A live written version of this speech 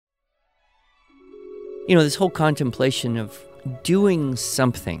this whole contemplation of doing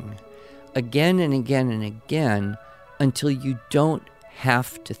something again and again and again until you don't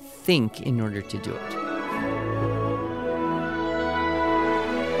have to think in order to do it.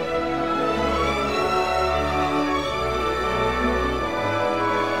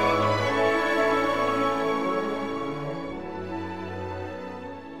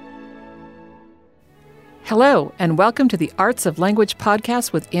 Hello, and welcome to the Arts of Language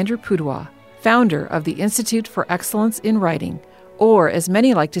podcast with Andrew Pudewa, founder of the Institute for Excellence in Writing, or as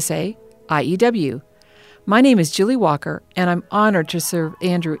many like to say, IEW. My name is Julie Walker, and I'm honored to serve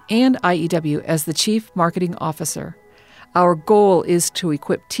Andrew and IEW as the Chief Marketing Officer. Our goal is to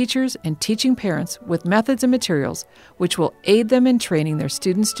equip teachers and teaching parents with methods and materials which will aid them in training their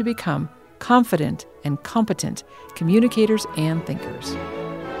students to become confident and competent communicators and thinkers.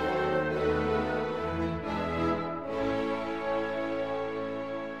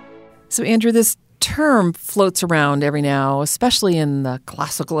 So, Andrew, this term floats around every now, especially in the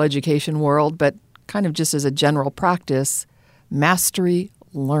classical education world, but kind of just as a general practice, mastery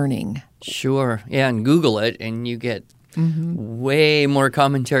learning. Sure. Yeah, and Google it, and you get way more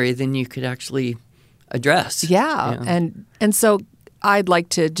commentary than you could actually address. Yeah. And so I'd like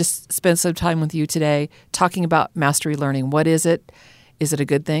to just spend some time with you today talking about mastery learning. What is it? Is it a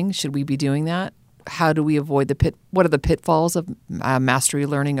good thing? Should we be doing that? How do we avoid what are the pitfalls of a mastery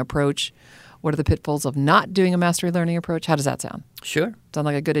learning approach? What are the pitfalls of not doing a mastery learning approach? How does that sound? Sure. Sound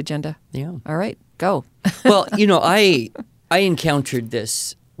like a good agenda? Yeah. All right, go. Well, I encountered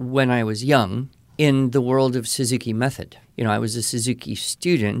this when I was young in the world of Suzuki Method. I was a Suzuki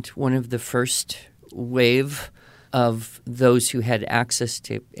student, one of the first wave of those who had access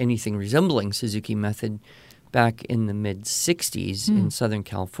to anything resembling Suzuki Method back in the mid-'60s in Southern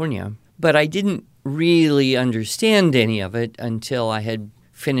California. But I didn't really understand any of it until I had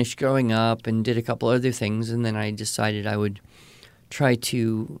finished growing up and did a couple other things, and then I decided I would try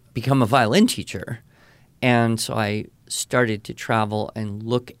to become a violin teacher. And so I started to travel and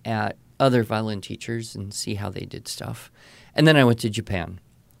look at other violin teachers and see how they did stuff. And then I went to Japan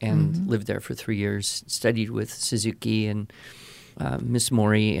and lived there for 3 years, studied with Suzuki and Miss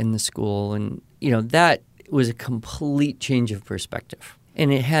Mori in the school. And, that was a complete change of perspective.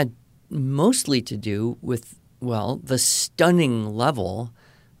 And it had mostly to do with, the stunning level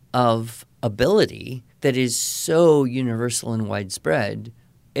of ability that is so universal and widespread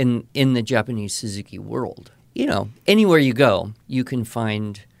in the Japanese Suzuki world. Anywhere you go, you can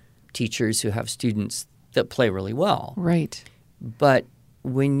find teachers who have students that play really well. Right. But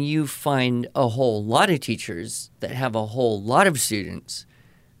when you find a whole lot of teachers that have a whole lot of students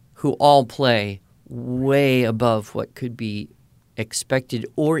who all play way above what could be expected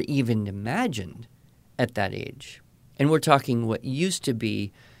or even imagined at that age. And we're talking what used to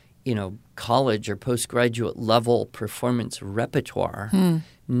be, college or postgraduate level performance repertoire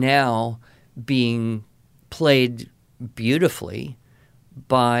now being played beautifully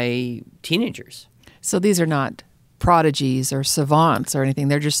by teenagers. So these are not prodigies or savants or anything.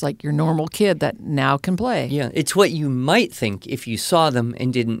 They're just like your normal kid that now can play. Yeah, it's what you might think if you saw them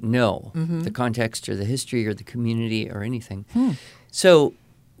and didn't know the context or the history or the community or anything. So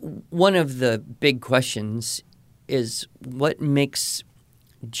one of the big questions is what makes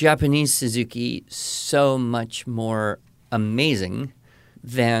Japanese Suzuki so much more amazing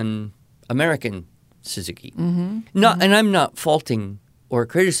than American Suzuki. And I'm not faulting or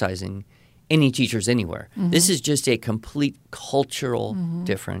criticizing any teachers anywhere. This is just a complete cultural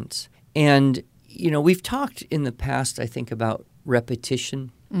difference. And, we've talked in the past, I think, about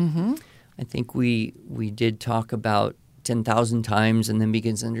repetition. I think we did talk about 10,000 times and then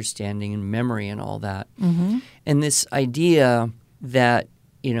begins understanding and memory and all that. And this idea that,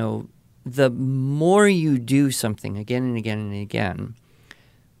 the more you do something again and again and again,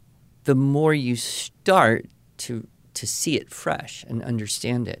 the more you start to see it fresh and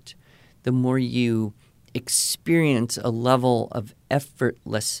understand it, the more you experience a level of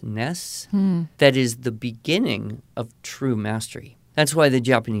effortlessness that is the beginning of true mastery. That's why the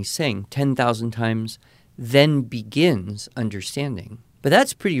Japanese saying 10,000 times then begins understanding. But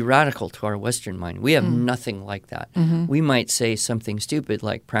that's pretty radical to our Western mind. We have nothing like that. We might say something stupid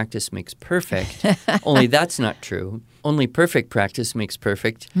like practice makes perfect, only that's not true. Only perfect practice makes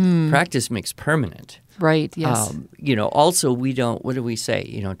perfect. Practice makes permanent. Right, yes. Also we don't, what do we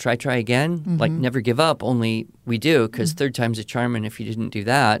say? Try again, like never give up, only we do because third time's a charm, and if you didn't do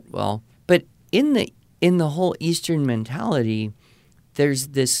that, well. But in the whole Eastern mentality, there's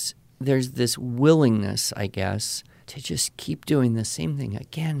this willingness, I guess, to just keep doing the same thing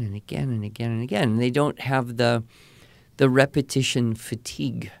again and again and again and again. And they don't have the repetition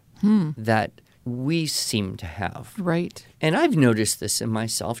fatigue that we seem to have. Right. And I've noticed this in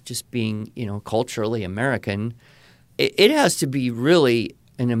myself, just being, culturally American. It has to be really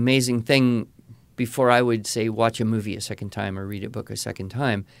an amazing thing before I would say watch a movie a second time or read a book a second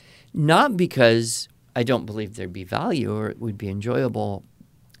time. Not because I don't believe there'd be value or it would be enjoyable.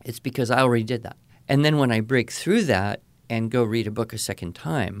 It's because I already did that. And then when I break through that and go read a book a second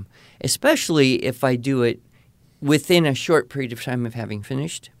time, especially if I do it within a short period of time of having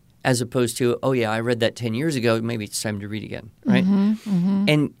finished, as opposed to, oh, yeah, I read that 10 years ago. Maybe it's time to read again, right?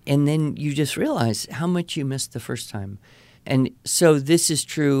 And then you just realize how much you missed the first time. And so this is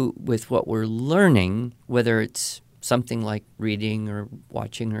true with what we're learning, whether it's something like reading or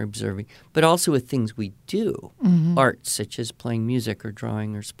watching or observing, but also with things we do, arts such as playing music or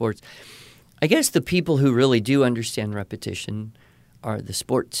drawing or sports. I guess the people who really do understand repetition are the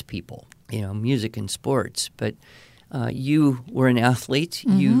sports people, music and sports. But you were an athlete.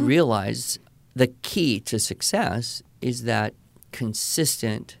 You realize the key to success is that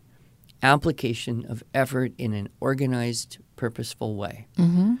consistent application of effort in an organized, purposeful way.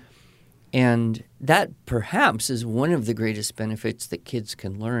 And that perhaps is one of the greatest benefits that kids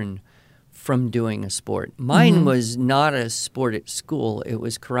can learn from doing a sport. Mine was not a sport at school. It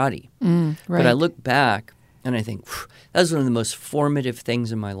was karate. Right. But I look back and I think that was one of the most formative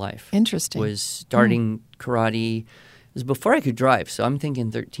things in my life. Interesting. Was starting karate. It was before I could drive. So I'm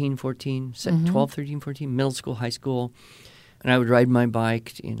thinking 13, 14, 12, 13, 14, middle school, high school. And I would ride my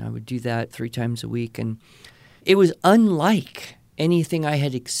bike, and I would do that 3 times a week. And it was unlike anything I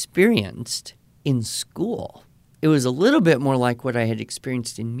had experienced in school. It was a little bit more like what I had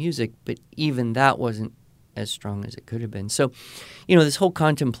experienced in music, but even that wasn't as strong as it could have been. So, this whole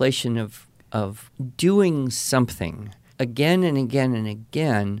contemplation of doing something again and again and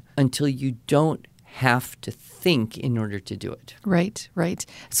again until you don't have to think in order to do it. Right, right.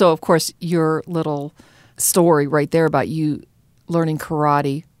 So, of course, your little story right there about you learning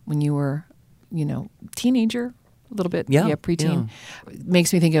karate when you were, teenager, a little bit, preteen. Yeah.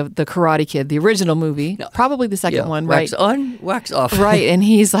 Makes me think of the Karate Kid, the original movie, probably the second one, right? Wax on, wax off. Right, and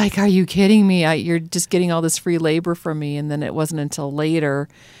he's like, are you kidding me? You're just getting all this free labor from me. And then it wasn't until later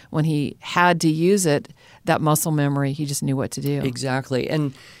when he had to use it, that muscle memory, he just knew what to do. Exactly.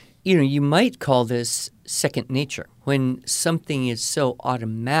 And, you might call this second nature. When something is so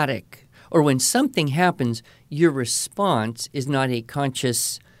automatic, or when something happens, your response is not a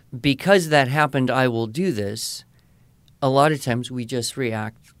conscious, because that happened, I will do this. A lot of times we just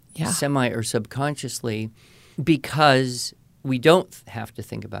react semi or subconsciously because we don't have to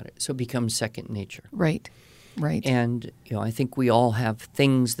think about it. So it becomes second nature. Right, right. And, I think we all have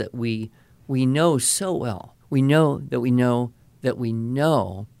things that we know so well. We know that we know that we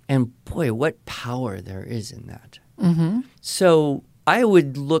know. And boy, what power there is in that. So I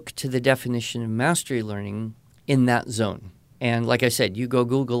would look to the definition of mastery learning in that zone. And like I said, you go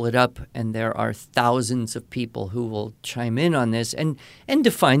Google it up, and there are thousands of people who will chime in on this and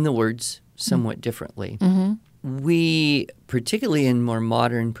define the words somewhat differently. We, particularly in more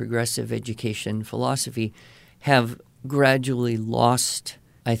modern progressive education philosophy, have gradually lost,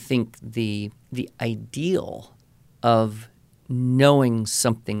 I think, the ideal of knowing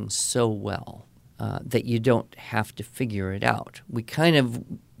something so well that you don't have to figure it out. We kind of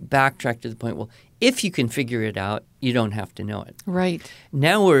backtrack to the point, well, if you can figure it out, you don't have to know it. Right.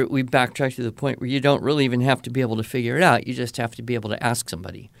 Now we backtrack to the point where you don't really even have to be able to figure it out. You just have to be able to ask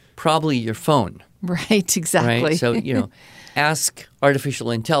somebody, probably your phone. Right, exactly. Right? So, ask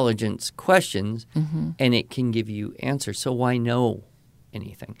artificial intelligence questions, and it can give you answers. So why know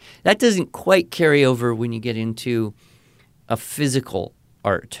anything? That doesn't quite carry over when you get into a physical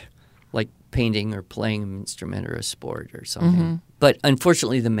art, like painting or playing an instrument or a sport or something. But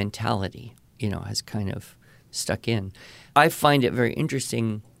unfortunately, the mentality, has kind of stuck in. I find it very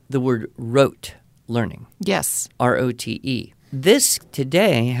interesting, the word rote learning. Yes. R-O-T-E. This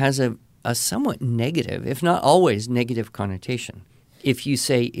today has a somewhat negative, if not always negative connotation. If you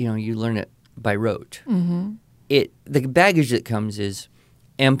say, you learn it by rote, the baggage that comes is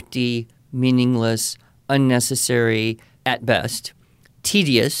empty, meaningless, unnecessary at best,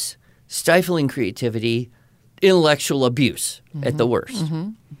 tedious, stifling creativity, intellectual abuse at the worst.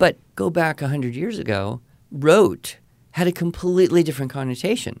 But go back 100 years ago, rote had a completely different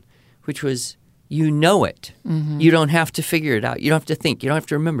connotation, which was you know it. You don't have to figure it out. You don't have to think. You don't have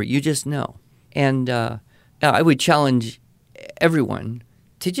to remember. You just know. And I would challenge everyone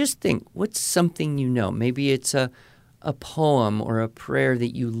to just think, what's something you know? Maybe it's a poem or a prayer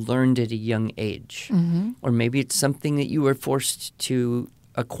that you learned at a young age. Or maybe it's something that you were forced to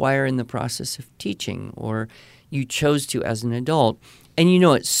acquire in the process of teaching, or you chose to as an adult, and you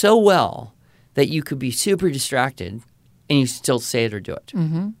know it so well that you could be super distracted and you still say it or do it.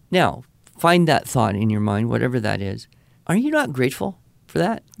 Now, find that thought in your mind, whatever that is. Are you not grateful for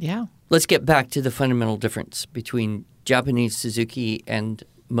that? Yeah. Let's get back to the fundamental difference between Japanese Suzuki and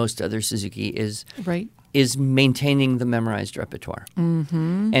most other Suzuki is maintaining the memorized repertoire.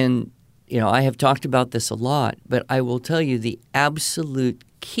 And, I have talked about this a lot, but I will tell you the absolute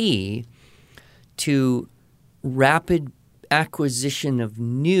key to rapid acquisition of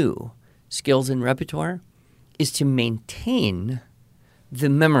new skills and repertoire is to maintain the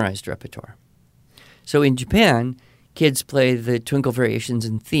memorized repertoire. So in Japan, kids play the Twinkle Variations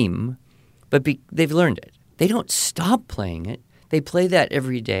and theme, but they've learned it. They don't stop playing it. They play that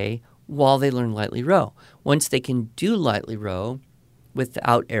every day while they learn Lightly Row. Once they can do Lightly Row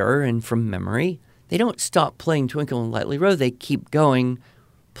without error and from memory, they don't stop playing Twinkle and Lightly Row. They keep going,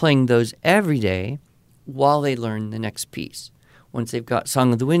 playing those every day while they learn the next piece. Once they've got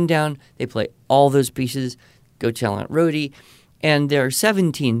Song of the Wind down, they play all those pieces, go tell Aunt Rhody, and there are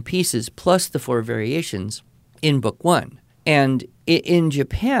 17 pieces plus the 4 variations in Book 1. And in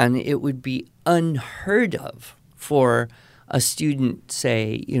Japan, it would be unheard of for a student,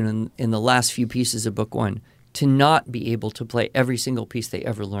 say, in the last few pieces of Book 1, to not be able to play every single piece they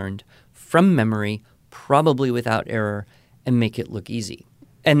ever learned from memory, probably without error, and make it look easy.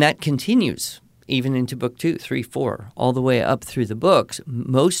 And that continues even into Book 2, 3, 4, all the way up through the books.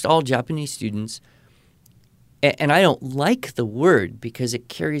 Most all Japanese students, and I don't like the word because it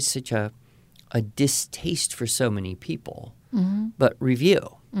carries such a distaste for so many people, but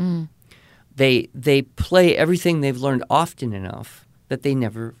review. They play everything they've learned often enough that they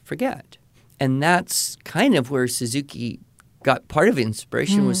never forget. And that's kind of where Suzuki got part of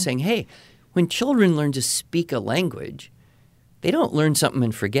inspiration was saying, hey, when children learn to speak a language, they don't learn something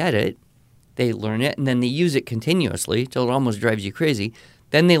and forget it. They learn it and then they use it continuously till it almost drives you crazy.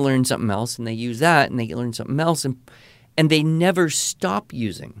 Then they learn something else and they use that and they learn something else. And they never stop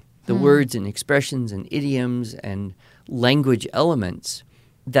using the words and expressions and idioms and language elements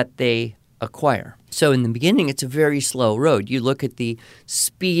that they acquire. So in the beginning, it's a very slow road. You look at the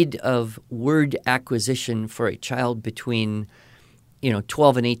speed of word acquisition for a child between,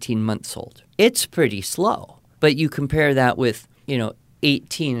 12 and 18 months old. It's pretty slow. But you compare that with,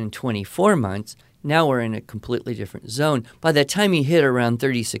 18 and 24 months, now we're in a completely different zone. By the time you hit around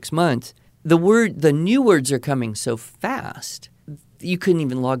 36 months, the new words are coming so fast, you couldn't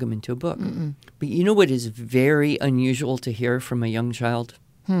even log them into a book. But you know what is very unusual to hear from a young child?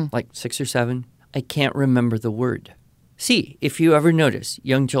 Like 6 or 7, I can't remember the word. See, if you ever notice,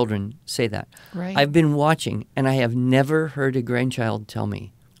 young children say that. Right. I've been watching, and I have never heard a grandchild tell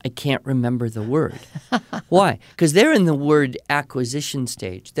me, I can't remember the word. Why? Because they're in the word acquisition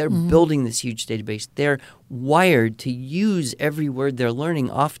stage. They're building this huge database. They're wired to use every word they're learning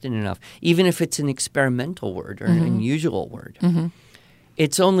often enough, even if it's an experimental word or an unusual word.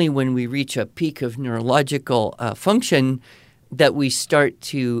 It's only when we reach a peak of neurological function that we start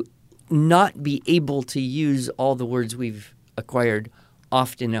to not be able to use all the words we've acquired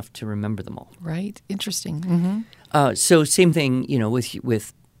often enough to remember them all. Right. Interesting. So same thing,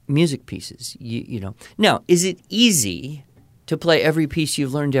 with music pieces. Now, is it easy to play every piece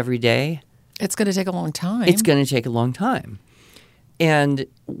you've learned every day? It's going to take a long time. It's going to take a long time. And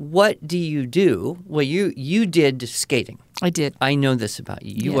what do you do? Well, you did skating. I did. I know this about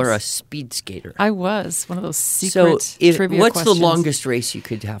you. You are a speed skater. I was. One of those secret trivia what's questions. the longest race you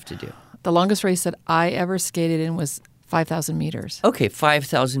could have to do? The longest race that I ever skated in was 5,000 meters. Okay,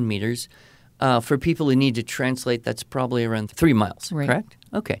 5,000 meters. For people who need to translate, that's probably around 3 miles, correct?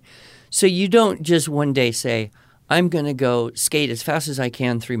 Okay. So you don't just one day say, I'm going to go skate as fast as I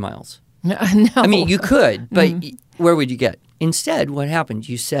can 3 miles. No. I mean, you could, but where would you get? Instead, what happened?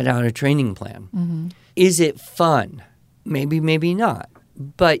 You set out a training plan. Is it fun? Maybe, maybe not.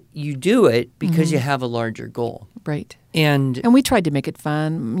 But you do it because you have a larger goal. Right. And we tried to make it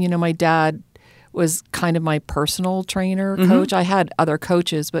fun. My dad was kind of my personal trainer, coach. I had other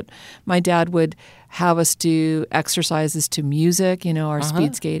coaches, but my dad would have us do exercises to music, our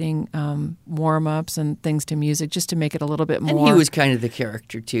speed skating warm-ups and things to music, just to make it a little bit more. And he was kind of the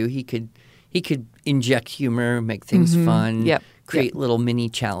character, too. He could inject humor, make things fun, create little mini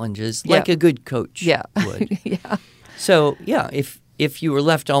challenges, like a good coach would. So, if you were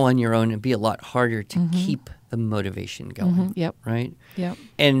left all on your own, it'd be a lot harder to keep the motivation going, right? Yep.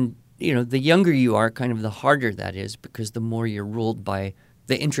 And, the younger you are, kind of the harder that is because the more you're ruled by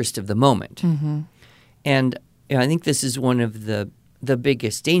the interest of the moment. And I think this is one of the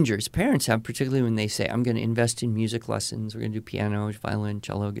biggest dangers parents have, particularly when they say, I'm going to invest in music lessons, we're going to do piano, violin,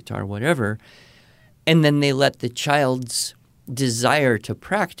 cello, guitar, whatever, and then they let the child's desire to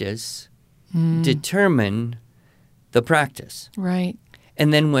practice determine the practice. Right.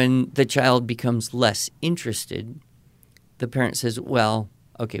 And then when the child becomes less interested, the parent says, well,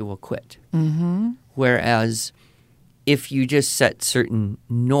 okay, we'll quit. Mm-hmm. Whereas if you just set certain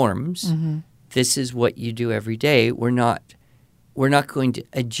norms, this is what you do every day, we're not going to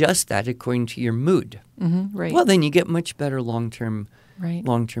adjust that according to your mood. Mm-hmm. Right. Well, then you get much better long-term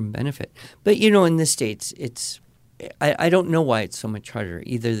benefit. But, in the States, I don't know why it's so much harder.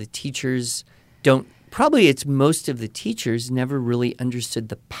 Either the teachers probably it's most of the teachers never really understood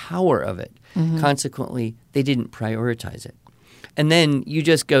the power of it. Mm-hmm. Consequently, they didn't prioritize it. And then you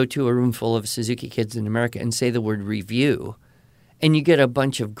just go to a room full of Suzuki kids in America and say the word review, and you get a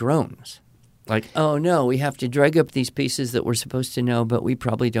bunch of groans. Like, oh, no, we have to drag up these pieces that we're supposed to know, but we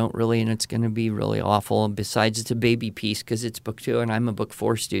probably don't really, and it's going to be really awful. And besides, it's a baby piece because it's book 2 and I'm a book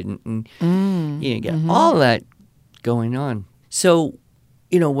 4 student. And you get all that going on. So,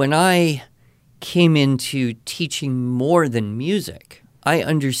 when I came into teaching more than music, I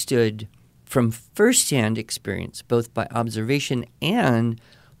understood from firsthand experience, both by observation and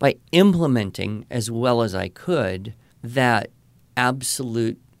by implementing as well as I could, that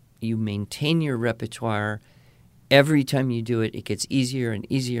you maintain your repertoire. Every time you do it, it gets easier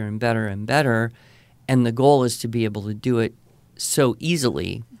and easier and better and better. And the goal is to be able to do it so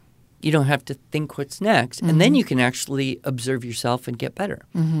easily, you don't have to think what's next. And then you can actually observe yourself and get better.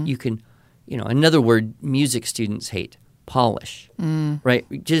 You can, another word music students hate, polish, right?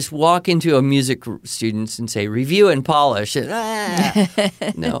 Just walk into a music students and say, review and polish.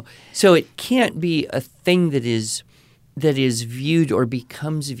 No. So it can't be a thing that is viewed or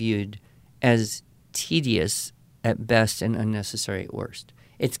becomes viewed as tedious at best and unnecessary at worst.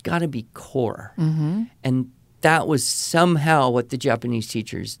 It's got to be core. And that was somehow what the Japanese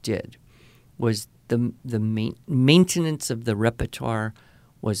teachers did, was the maintenance of the repertoire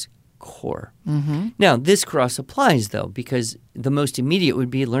was core. Now, this cross applies, though, because the most immediate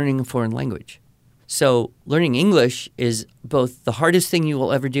would be learning a foreign language. So learning English is both the hardest thing you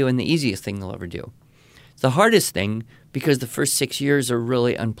will ever do and the easiest thing you'll ever do. It's the hardest thing because the first 6 years are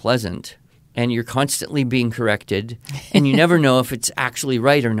really unpleasant, and you're constantly being corrected, and you never know if it's actually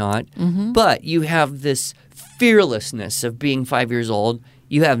right or not. But you have this fearlessness of being 5 years old.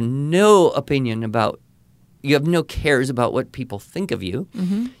 You have no opinion you have no cares about what people think of you.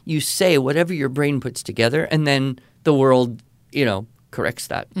 You say whatever your brain puts together, and then the world, corrects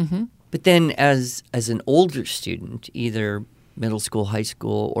that. But then as an older student, either middle school, high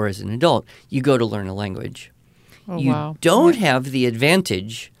school, or as an adult, you go to learn a language. You don't have the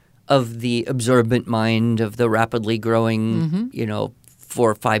advantage of the absorbent mind, of the rapidly growing,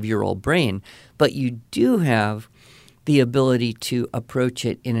 4 or 5 year old brain, but you do have the ability to approach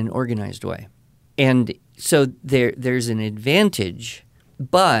it in an organized way. And so there's an advantage,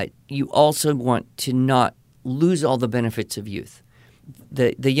 but you also want to not lose all the benefits of youth.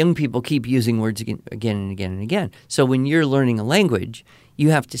 The young people keep using words again and again and again. So when you're learning a language,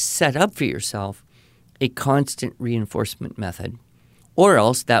 you have to set up for yourself a constant reinforcement method. Or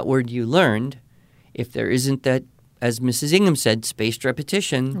else that word you learned, if there isn't that, as Mrs. Ingham said, spaced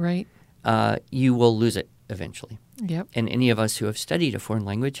repetition, right, you will lose it eventually. Yep. And any of us who have studied a foreign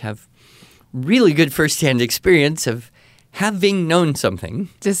language have really good firsthand experience of having known something.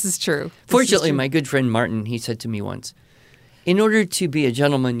 This is true. Fortunately, my good friend Martin, he said to me once, in order to be a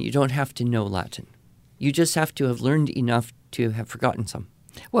gentleman, you don't have to know Latin. You just have to have learned enough to have forgotten some.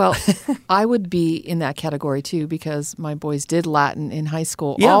 Well, I would be in that category too, because my boys did Latin in high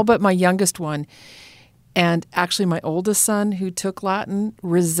school, Yeah. all but my youngest one. And actually, my oldest son, who took Latin,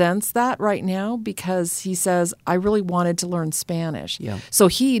 resents that right now because he says, I really wanted to learn Spanish. Yeah. So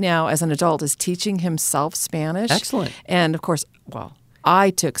he now, as an adult, is teaching himself Spanish. Excellent. And of course, I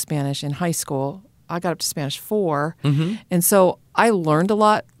took Spanish in high school. I got up to Spanish 4. And so I learned a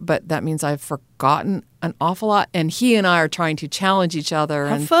lot, but that means I've forgotten an awful lot. And he and I are trying to challenge each other.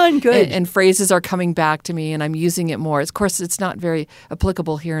 Have fun, good. And phrases are coming back to me, and I'm using it more. Of course, it's not very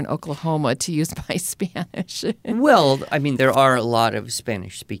applicable here in Oklahoma to use my Spanish. Well, I mean, there are a lot of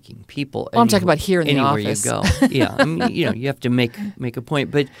Spanish-speaking people. I'm talking about here in the office. Anywhere you go. Yeah, I mean, you have to make a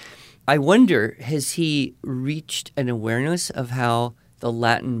point. But I wonder, has he reached an awareness of how the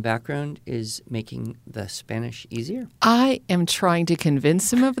Latin background is making the Spanish easier? I am trying to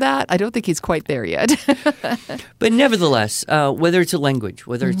convince him of that. I don't think he's quite there yet. But nevertheless, whether it's a language,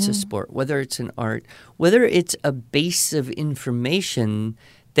 whether it's a sport, whether it's an art, whether it's a base of information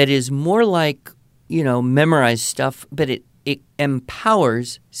that is more like, memorized stuff, but it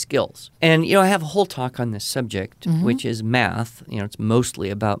empowers skills. And, I have a whole talk on this subject, which is math. It's mostly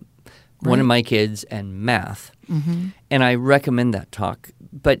about one of my kids, and math. And I recommend that talk.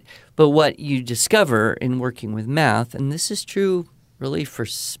 But what you discover in working with math, and this is true really for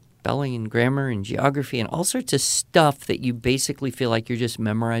spelling and grammar and geography and all sorts of stuff that you basically feel like you're just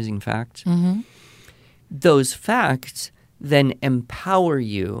memorizing facts. Those facts then empower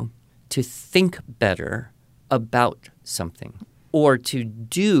you to think better about something or to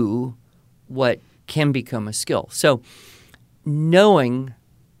do what can become a skill. So knowing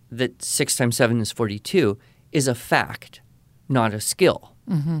that 6 times 7 is 42 is a fact, not a skill.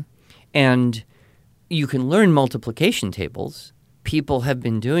 And you can learn multiplication tables. People have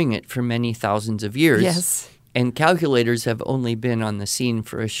been doing it for many thousands of years. Yes. And calculators have only been on the scene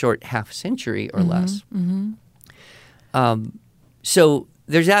for a short half century or less. So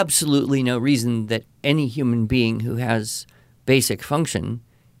there's absolutely no reason that any human being who has basic function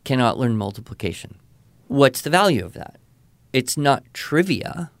cannot learn multiplication. What's the value of that? It's not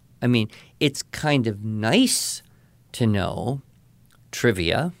trivia. I mean, it's kind of nice to know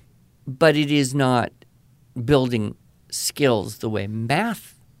trivia, but it is not building skills the way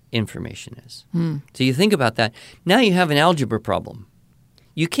math information is. So you think about that. Now you have an algebra problem.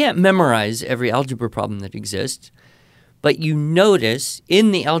 You can't memorize every algebra problem that exists, but you notice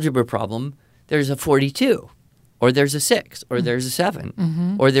in the algebra problem there's a 42, or there's a 6, or there's a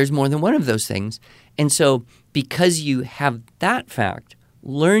 7, or there's more than one of those things. And so because you have that fact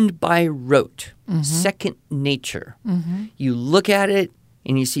learned by rote, second nature, you look at it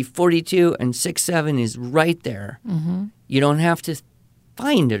and you see 42 and 6, 7 is right there. You don't have to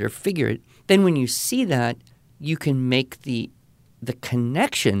find it or figure it. Then when you see that, you can make the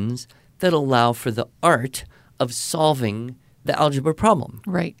connections that allow for the art of solving the algebra problem.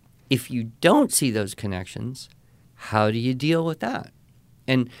 Right. If you don't see those connections, how do you deal with that?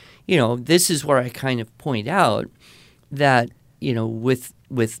 And, you know, this is where I kind of point out that, you know, with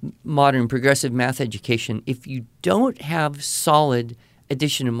modern progressive math education, if you don't have solid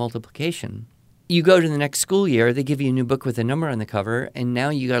addition and multiplication, you go to the next school year, they give you a new book with a number on the cover, and now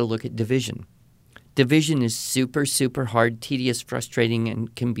you got to look at division. Division is super, super hard, tedious, frustrating,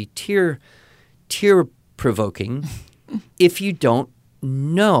 and can be tear-provoking if you don't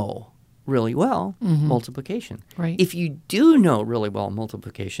know really well multiplication. Right. If you do know really well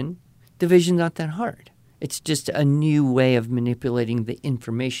multiplication, division's not that hard. It's just a new way of manipulating the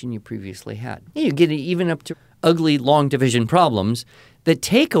information you previously had. You get it even up to ugly long division problems that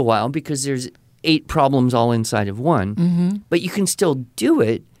take a while because there's 8 problems all inside of one, but you can still do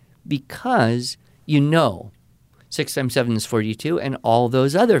it because you know 6 times 7 is 42 and all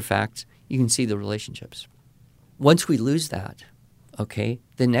those other facts, you can see the relationships. Once we lose that, okay,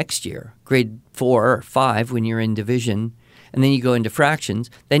 the next year, grade 4 or 5 when you're in division, and then you go into fractions,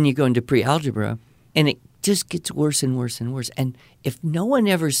 then you go into pre-algebra, and it just gets worse and worse and worse. And if no one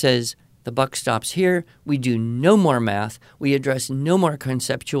ever says, the buck stops here, we do no more math, we address no more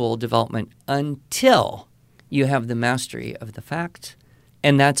conceptual development until you have the mastery of the fact,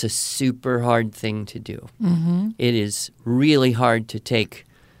 and that's a super hard thing to do. It is really hard to take,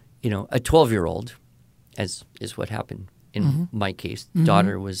 you know, a 12-year-old, as is what happened in my case,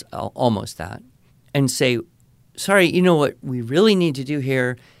 daughter was almost that, and say, sorry, you know what we really need to do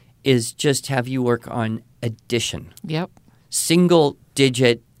here is just have you work on addition. Yep. Single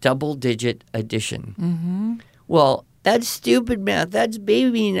digit, double digit addition. Well, that's stupid math. That's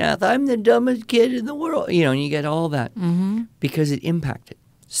baby math. I'm the dumbest kid in the world. You know, and you get all that because it impacted.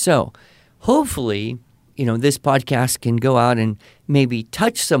 So hopefully, you know, this podcast can go out and maybe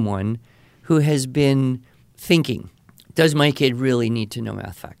touch someone who has been thinking, does my kid really need to know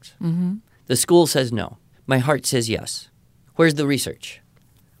math facts? The school says no. My heart says yes. Where's the research?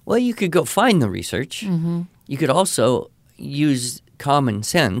 Well, you could go find the research. You could also use common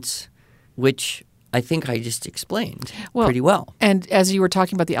sense, which I think I just explained pretty well. And as you were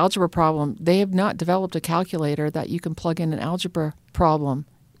talking about the algebra problem, they have not developed a calculator that you can plug in an algebra problem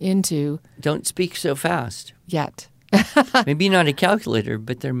into. Don't speak so fast. Yet. Maybe not a calculator,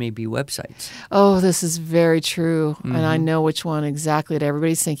 but there may be websites. Oh, this is very true. And I know which one exactly that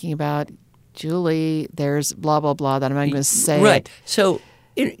everybody's thinking about. Julie, there's blah, blah, blah that I'm not going to say. Right. So,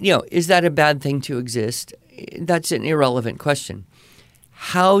 you know, is that a bad thing to exist? That's an irrelevant question.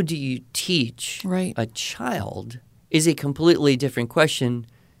 How do you teach a child is a completely different question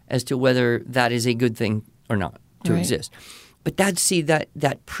as to whether that is a good thing or not to exist. But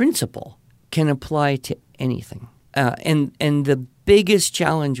that principle can apply to anything. And the biggest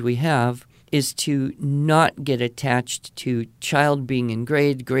challenge we have is to not get attached to child being in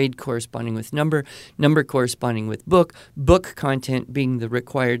grade corresponding with number corresponding with book content being the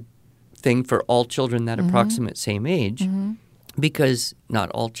required thing for all children that approximate same age, because not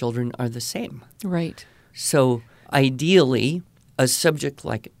all children are the same. Right. So ideally, a subject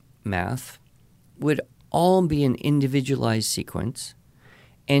like math would all be an individualized sequence,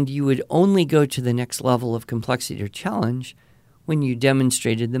 and you would only go to the next level of complexity or challenge when you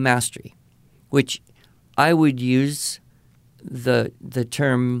demonstrated the mastery, which I would use the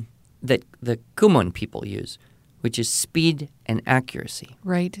term that the Kumon people use, which is speed and accuracy.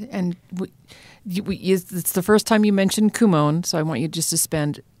 Right. And it's the first time you mentioned Kumon, so I want you just to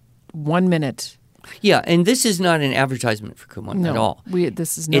spend 1 minute. Yeah, and this is not an advertisement for Kumon at all.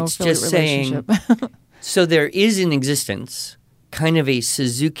 This is no it's affiliate just relationship. Saying, so there is in existence kind of a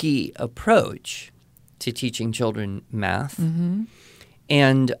Suzuki approach to teaching children math. Mm-hmm.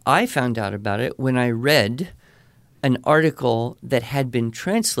 And I found out about it when I read an article that had been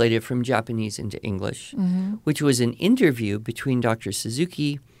translated from Japanese into English, which was an interview between Dr.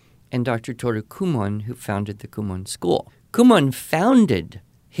 Suzuki and Dr. Toru Kumon, who founded the Kumon School. Kumon founded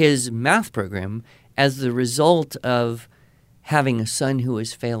his math program as the result of having a son who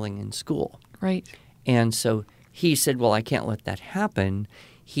was failing in school. Right. And so he said, well, I can't let that happen.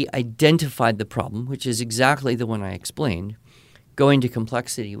 He identified the problem, which is exactly the one I explained, going to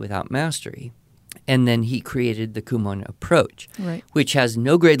complexity without mastery. And then he created the Kumon approach, Right. which has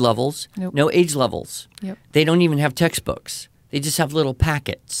no grade levels, Nope. no age levels. Yep. They don't even have textbooks. They just have little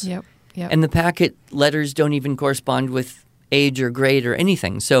packets. Yep. Yep. And the packet letters don't even correspond with age or grade or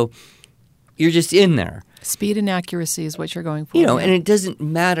anything. So you're just in there. Speed and accuracy is what you're going for. You know, yeah. and it doesn't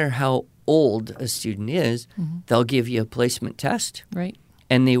matter how old a student is. They'll give you a placement test, Right.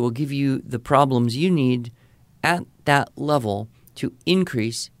 and they will give you the problems you need at that level to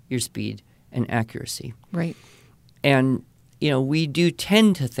increase your speed and accuracy. Right. And, you know, we do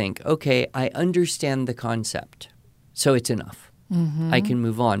tend to think, okay, I understand the concept, so it's enough. I can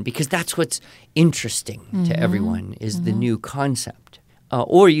move on because that's what's interesting to everyone is the new concept.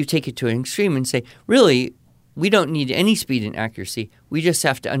 Or you take it to an extreme and say, really, we don't need any speed and accuracy. We just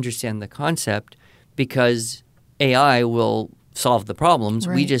have to understand the concept because AI will solve the problems.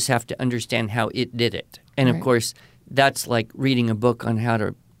 We Right. just have to understand how it did it. And, Right. of course, that's like reading a book on how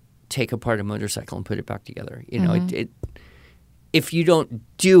to take apart a motorcycle and put it back together. You know, if you don't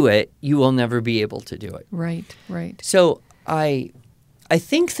do it, you will never be able to do it. Right. Right. So I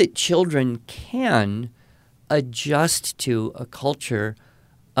think that children can adjust to a culture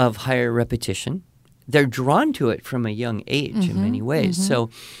of higher repetition. They're drawn to it from a young age in many ways. So,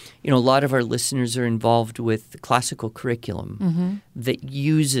 you know, a lot of our listeners are involved with the classical curriculum that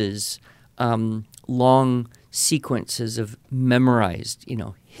uses long sequences of memorized, you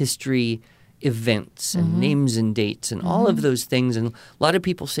know, history events and names and dates and all of those things. And a lot of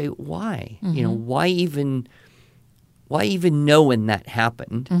people say, why? You know, why even know when that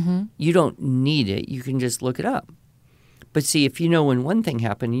happened? You don't need it. You can just look it up. But see, if you know when one thing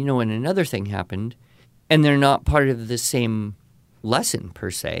happened, you know when another thing happened, and they're not part of the same lesson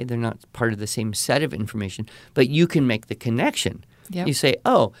per se, they're not part of the same set of information, but you can make the connection. Yep. You say,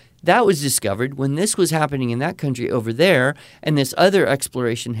 oh, that was discovered when this was happening in that country over there, and this other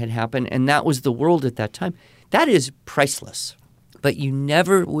exploration had happened, and that was the world at that time. That is priceless. But you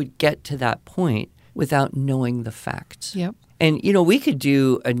never would get to that point without knowing the facts. Yep. And, you know, we could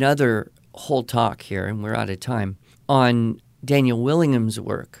do another whole talk here, and we're out of time, on Daniel Willingham's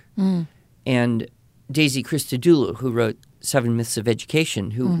work and Daisy Christodoulou, who wrote Seven Myths of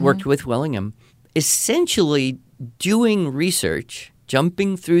Education, who worked with Willingham, essentially doing research,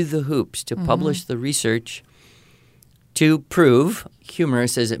 jumping through the hoops to publish the research to prove,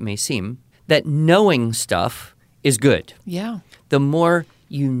 humorous as it may seem, that knowing stuff is good. Yeah. The more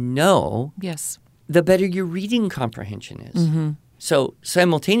you know, Yes. the better your reading comprehension is. So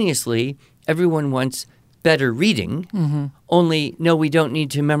simultaneously, everyone wants better reading, only no, we don't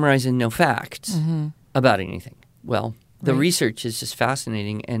need to memorize and know facts about anything. Well, the research is just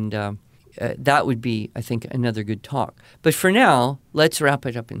fascinating, and that would be, I think, another good talk. But for now, let's wrap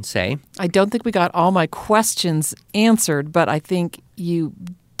it up and say, I don't think we got all my questions answered, but I think you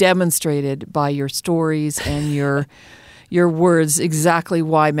demonstrated by your stories and your words exactly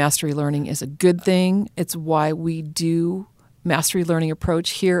why mastery learning is a good thing. It's why we do mastery learning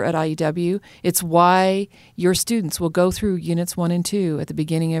approach here at IEW. It's why your students will go through units 1 and 2 at the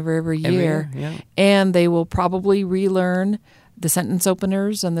beginning of every year. yeah. And they will probably relearn the sentence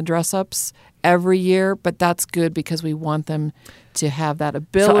openers and the dress-ups every year, but that's good because we want them to have that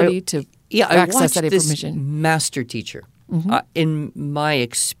ability to access that I watched this information. master teacher. In my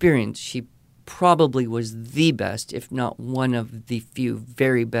experience, she probably was the best, if not one of the few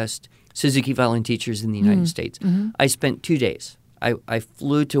very best Suzuki violin teachers in the United States. I spent 2 days. I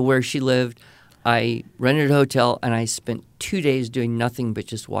flew to where she lived. I rented a hotel, and I spent 2 days doing nothing but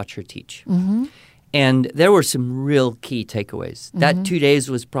just watch her teach. Mm-hmm. And there were some real key takeaways. Mm-hmm. That 2 days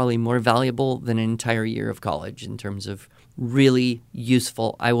was probably more valuable than an entire year of college in terms of really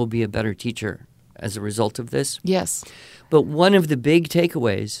useful. I will be a better teacher as a result of this. Yes. But one of the big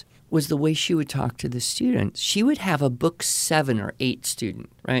takeaways was the way she would talk to the students. She would have a book 7 or 8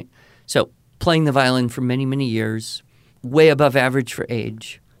 student, right? So playing the violin for many, many years, way above average for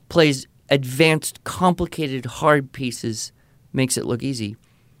age, plays advanced, complicated, hard pieces, makes it look easy.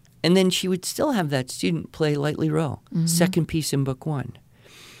 And then she would still have that student play Lightly Row, second piece in book 1.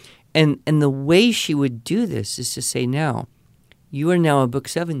 And the way she would do this is to say, now, you are now a book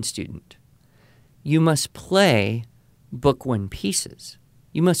 7 student. You must play book 1 pieces.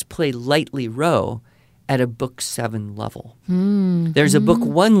 You must play Lightly Row at a book 7 level. Mm-hmm. There's a book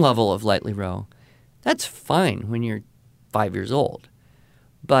 1 level of Lightly Row. That's fine when you're 5 years old.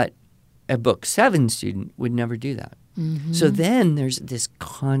 But a book 7 student would never do that. Mm-hmm. So then there's this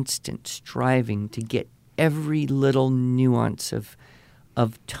constant striving to get every little nuance of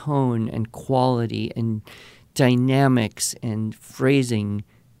tone and quality and dynamics and phrasing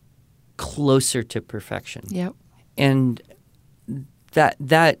closer to perfection. Yep. And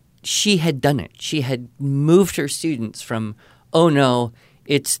that she had done it. She had moved her students from, oh no,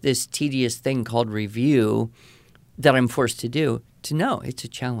 it's this tedious thing called review that I'm forced to do, to no, it's a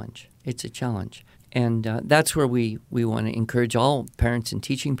challenge. It's a challenge. And that's where we want to encourage all parents and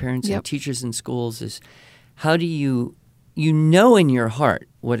teaching parents and teachers in schools is how do you know in your heart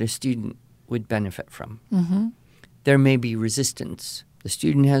what a student would benefit from. Mm-hmm. There may be resistance. The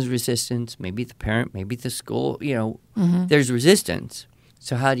student has resistance, maybe the parent, maybe the school, there's resistance.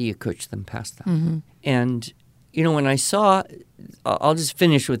 So how do you coach them past that? Mm-hmm. And, when I saw, I'll just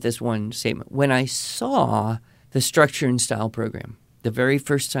finish with this one statement. When I saw the Structure and Style program, the very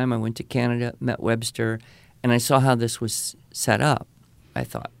first time I went to Canada, met Webster, and I saw how this was set up, I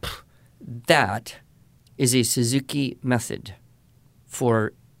thought, that is a Suzuki method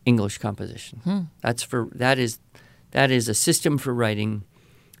for English composition. That is a system for writing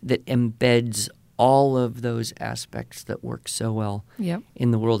that embeds all of those aspects that work so well in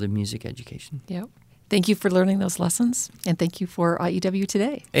the world of music education. Yep. Thank you for learning those lessons, and thank you for IEW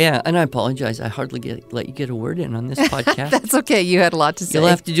Today. Yeah, and I apologize. I hardly let you get a word in on this podcast. That's okay. You had a lot to say. You'll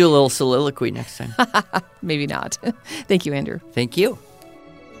have to do a little soliloquy next time. Maybe not. Thank you, Andrew. Thank you.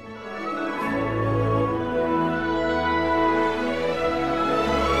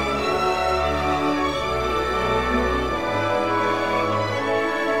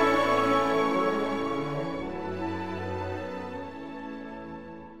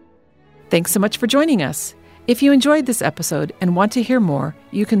 Thanks so much for joining us. If you enjoyed this episode and want to hear more,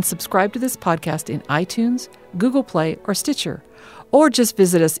 you can subscribe to this podcast in iTunes, Google Play, or Stitcher, or just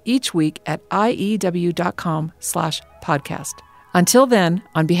visit us each week at iew.com/podcast. Until then,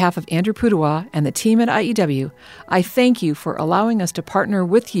 on behalf of Andrew Pudewa and the team at IEW, I thank you for allowing us to partner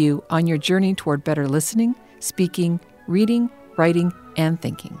with you on your journey toward better listening, speaking, reading, writing, and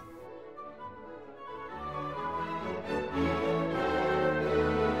thinking.